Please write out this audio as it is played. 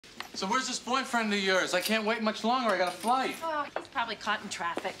So where's this boyfriend of yours? I can't wait much longer. I got a flight. Oh, he's probably caught in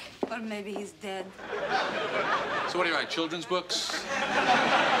traffic. Or maybe he's dead. So what do you write, children's books?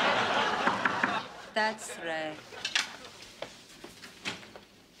 That's right.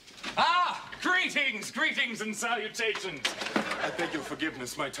 Ah! Greetings and salutations. I beg your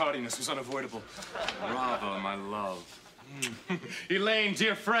forgiveness. My tardiness was unavoidable. Rava, my love. Elaine,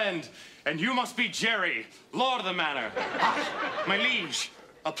 dear friend. And you must be Jerry, lord of the manor. Ah, my liege,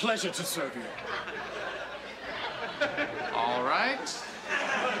 a pleasure to serve you. All right.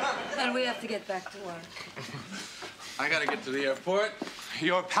 And we have to get back to work. I gotta get to the airport.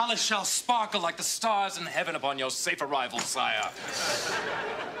 Your palace shall sparkle like the stars in heaven upon your safe arrival, sire.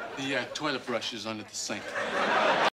 The toilet brush is under the sink.